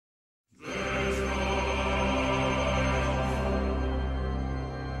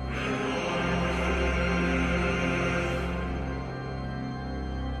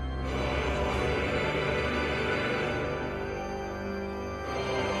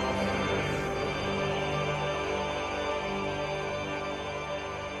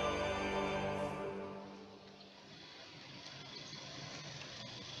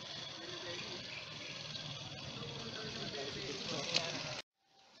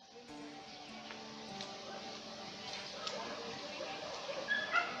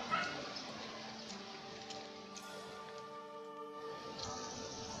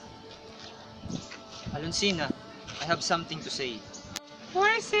Monsina, I have something to say.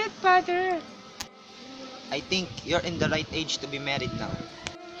 What is it, Father? I think you're in the right age to be married now.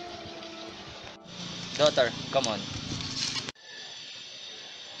 Daughter, come on.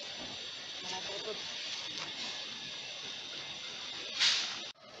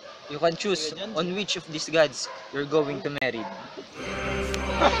 You can choose on which of these gods you're going to marry.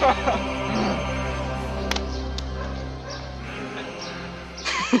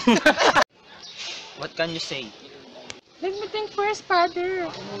 What can you say? Let me think first, Father.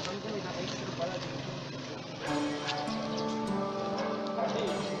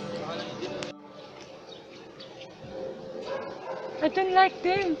 I don't like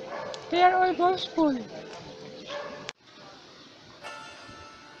them. They are all boastful.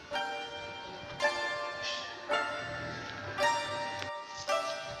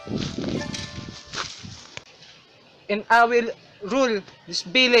 And I will rule this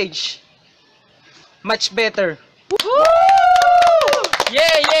village much better. Woo!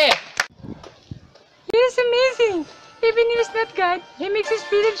 Yeah! He is amazing. Even if he's not God, he makes his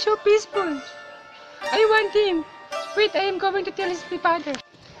village so peaceful. I want him. Wait, I am going to tell his father.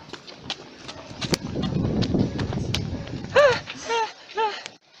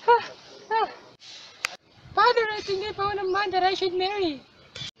 Father, I think I found a man that I should marry.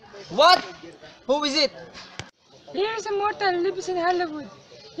 What? Who is it? He is immortal, lives in Hinalawod.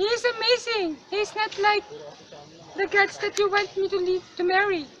 He is amazing. He is not like the gods that you want me to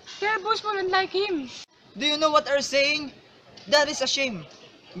marry. They are boastful unlike him. Do you know what you're saying? That is a shame.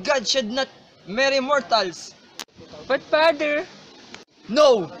 God should not marry mortals. But Father,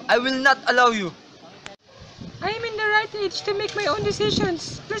 No, I will not allow you. I am in the right age to make my own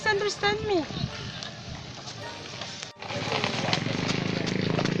decisions. Please understand me.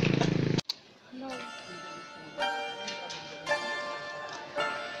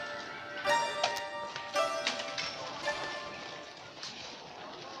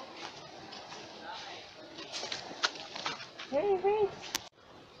 Wait.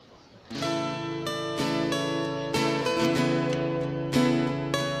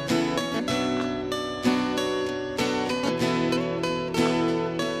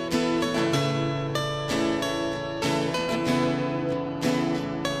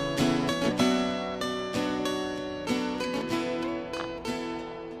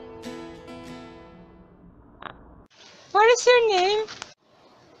 What is your name?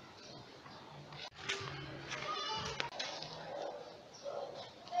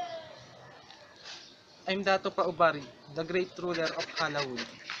 I'm Dato Paubari, the great ruler of Hinalawod.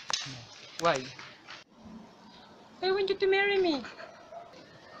 Why? I want you to marry me.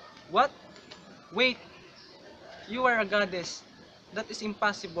 What? Wait! You are a goddess. That is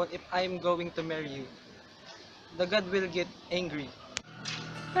impossible if I am going to marry you. The god will get angry.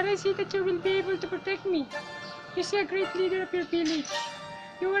 But I see that you will be able to protect me. You see a great leader of your village.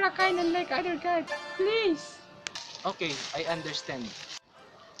 You are a kind unlike other gods. Please. Okay, I understand.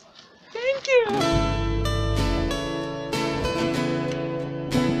 Thank you.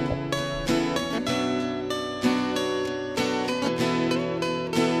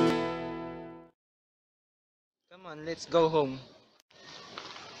 Come on, let's go home.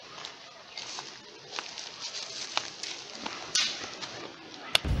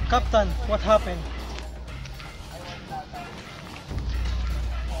 Captain, what happened?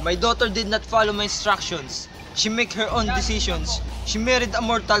 My daughter did not follow my instructions. She made her own decisions. She married a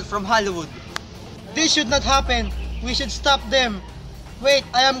mortal from Hollywood. This should not happen. We should stop them. Wait,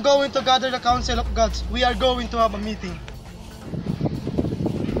 I am going to gather the Council of Gods. We are going to have a meeting.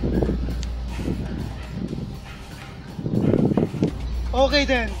 Okay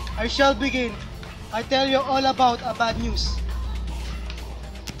then, I shall begin. I tell you all about a bad news.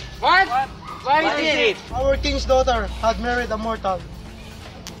 What? What is it? Our king's daughter had married a mortal.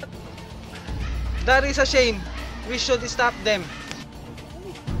 That is a shame. We should stop them.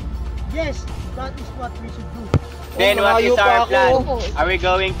 Yes, that is what we should do. Then what is our plan? Are we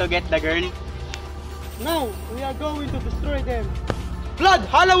going to get the girl? Now, we are going to destroy them. Blood,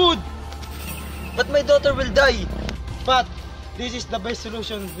 Hollywood! But my daughter will die. But this is the best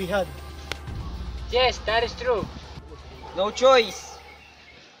solution we had. Yes, that is true. No choice.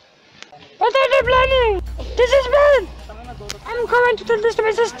 What are they planning? This is bad. I'm going to tell this to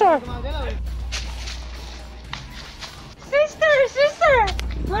my sister. Sister!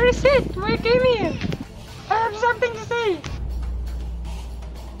 Where is it? Why came here? I have something to say.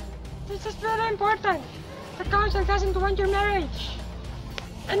 This is very important. The council doesn't want your marriage.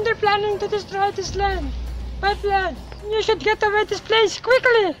 And they're planning to destroy this land. My plan. You should get away this place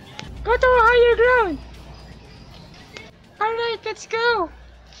quickly. Go to a higher ground. Alright, let's go.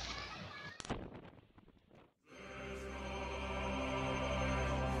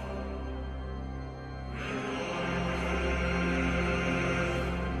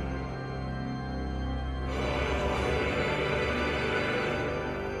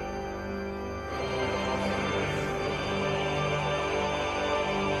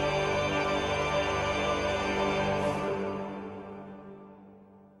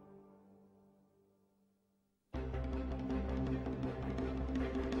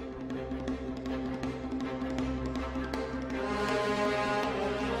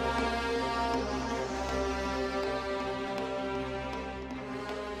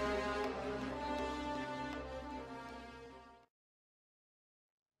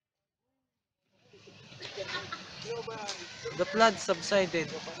 The flood subsided.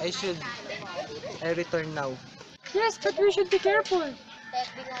 I return now. Yes, but we should be careful.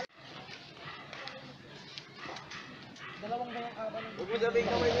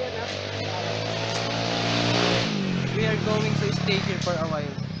 We are going to stay here for a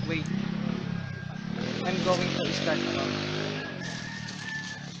while. Wait. I'm going to start now.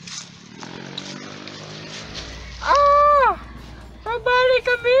 Ah! Somebody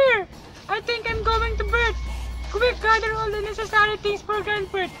come here! I think I'm going to birth. Quick, gather all the necessary things for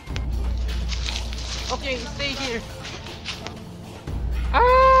grandbirth. Okay, stay here.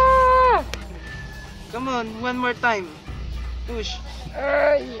 Ah! Come on, one more time. Push.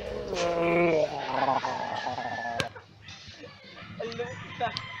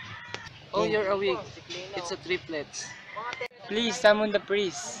 Oh, you're awake. It's a triplets. Please summon the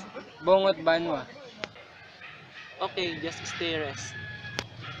priest. Bongot Banwa. Okay, just stay rest.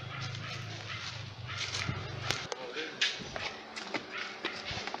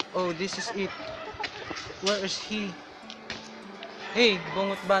 Oh, this is it. Where is he? Hey,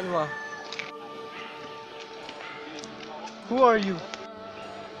 Bongot Banwa. Who are you?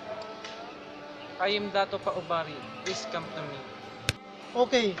 I am Dato Paubari. Please come to me.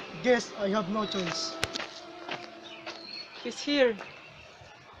 Okay, guess I have no choice. He's here.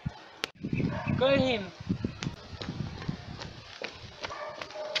 Call him.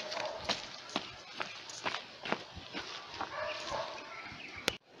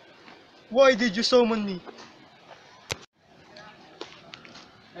 Why did you summon me?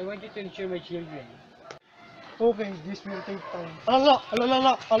 I want you to ensure my children. Okay, this will take time. Alala,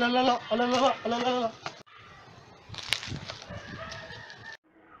 alalala, alalala, alalala, alalala.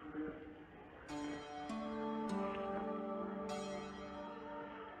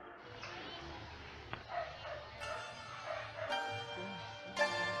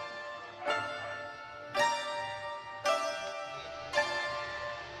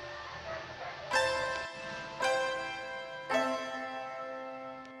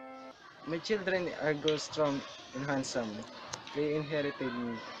 My children are grow strong and handsome. They inherited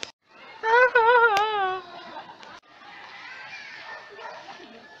me.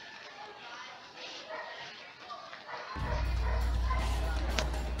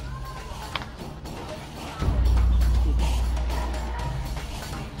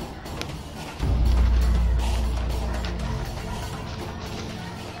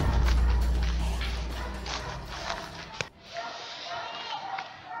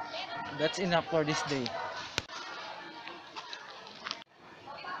 That's enough for this day.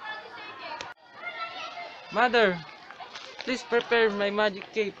 Mother, please prepare my magic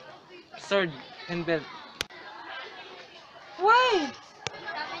cape, sword, and belt. Why?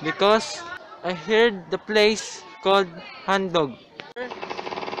 Because I heard the place called Handog.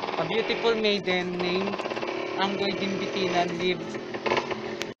 A beautiful maiden named Anggoy Dimbitinan lived.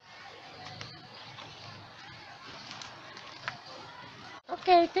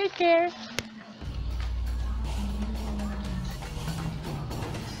 Okay, take care.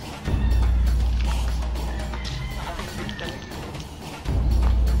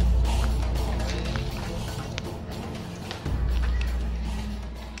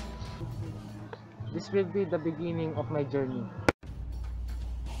 This will be the beginning of my journey.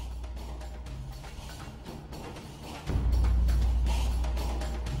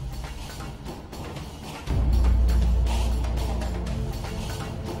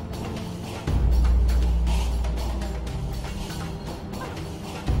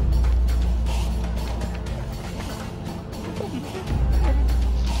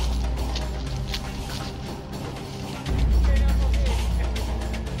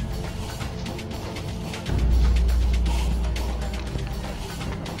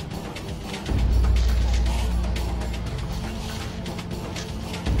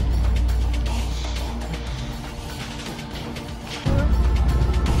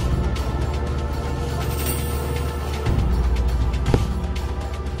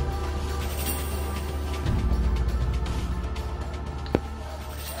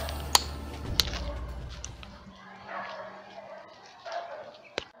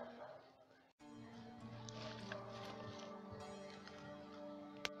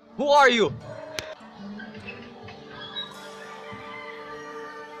 Who are you?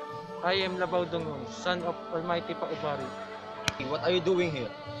 I am Labaw Dungon, son of Almighty Paubari. What are you doing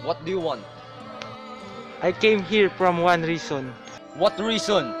here? What do you want? I came here from one reason. What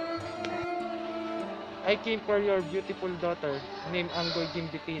reason? I came for your beautiful daughter named Anggoy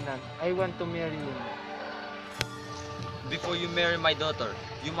Dimbitinan. I want to marry you. Before you marry my daughter,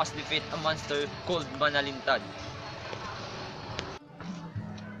 you must defeat a monster called Manalintad.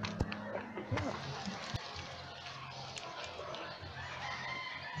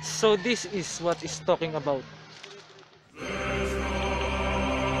 So this is what is talking about.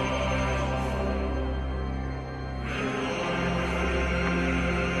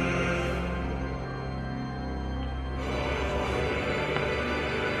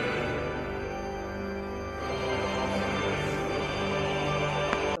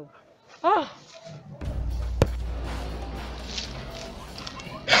 Ah!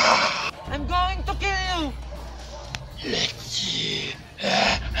 I'm going to kill you! Let's see.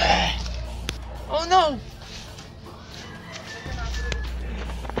 Oh no!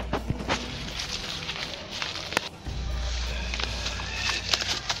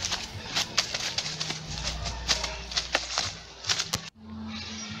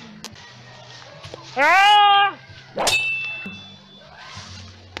 Ah!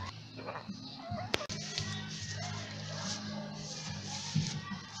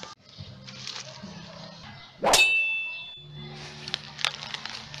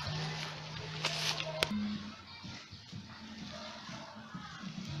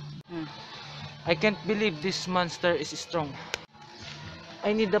 I can't believe this monster is strong.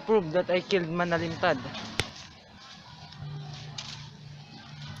 I need the proof that I killed Manalintad.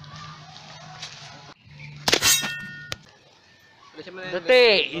 The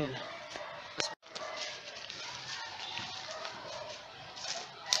tail!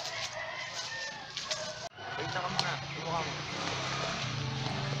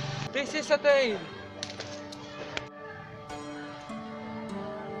 This is a tail!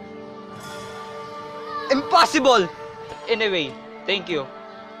 Impossible! Anyway, thank you.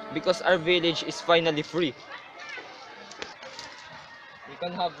 Because our village is finally free. You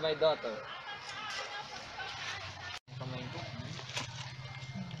can have my daughter.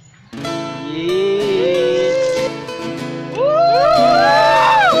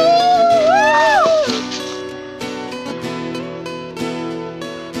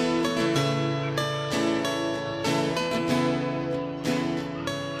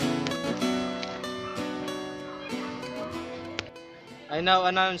 I now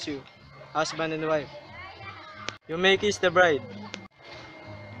announce you, husband and wife. You may kiss the bride.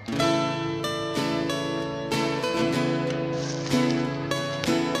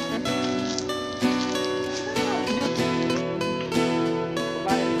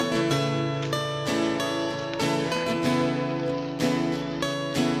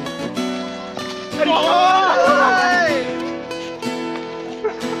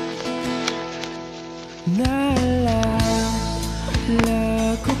 Naalala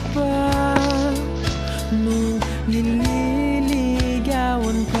ko pa nung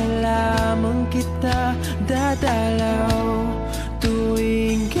nililigawan pa lamang kita, dadalaw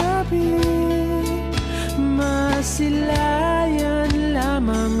tuwing gabi. Masilayan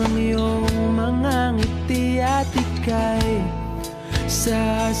lamang ang iyong mga ngiti at ika'y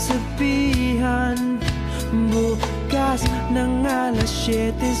sasabihan bukas ng alas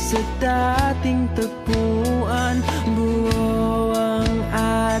 7 sa dating tagpuan. Buo ang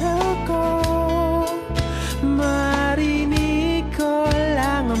araw ko, marinig ko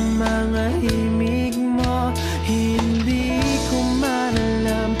lang ang mga himig mo. Hindi ko man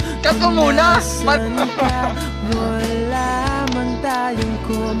alam kung nasan ka. Wala man tayong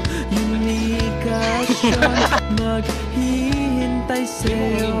komunikasyon. Maghihintay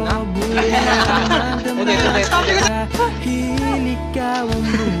sa'yo buwan madama. Dahil ikaw ang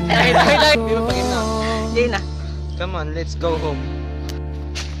buhay ko. Come on, let's go home.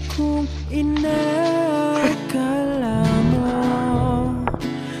 Kung inakala mo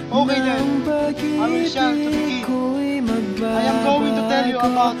Okay then, I will shout to the king. I am going to tell you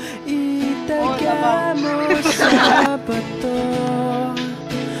about Itaga mo sa bato.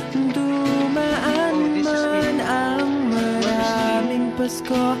 Dumaan man ang maraming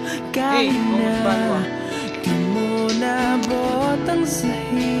Pasko. Kahit na di mo nabot ang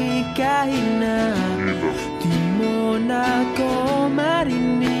sahig, kahit na di mo na ako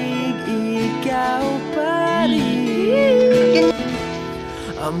marinig, ikaw pa rin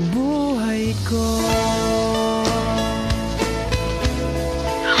ang buhay ko.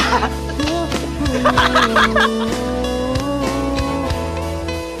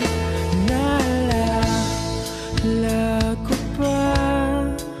 Naalala ko pa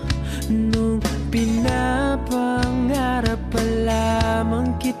nung pinapangarap pa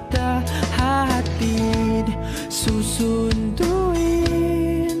lamang kita, hatid susunduin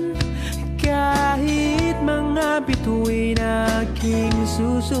kahit mga bituin aking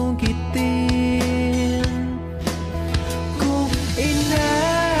susungkitin. Kung inakala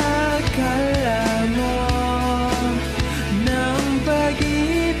mo ng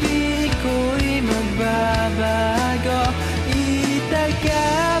pag-ibig ko'y magbabago,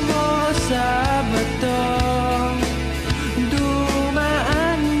 itaga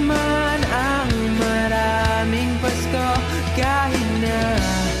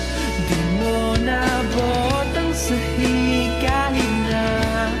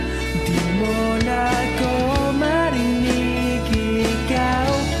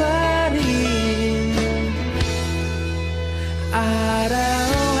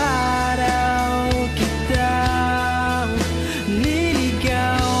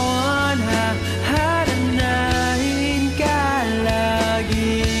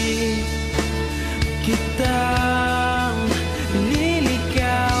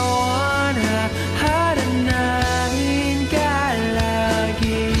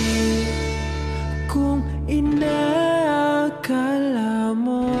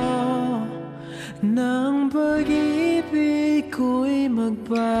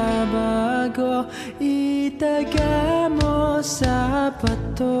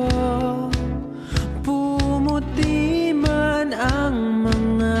bato, pumuti man ang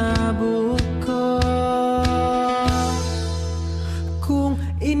mga buko. Kung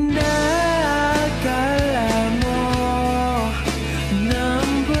inakala mo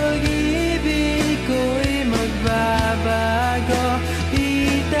ng pag-ibig ko'y magbabago,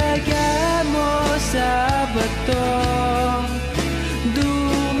 itaga mo sa bato.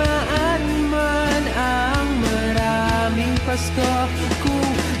 Dumaan man ang maraming Pasko.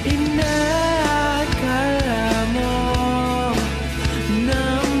 Kung inakala mo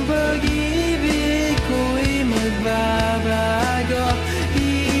ng pag-ibig ko'y magbabago,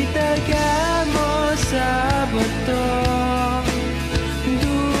 itaga mo sa bato.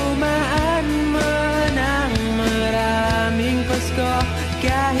 Dumaan man ang maraming Pasko,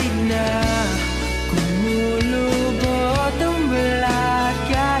 kahit na kumulubot ang balat,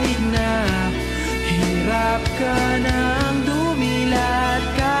 kahit na hirap ka na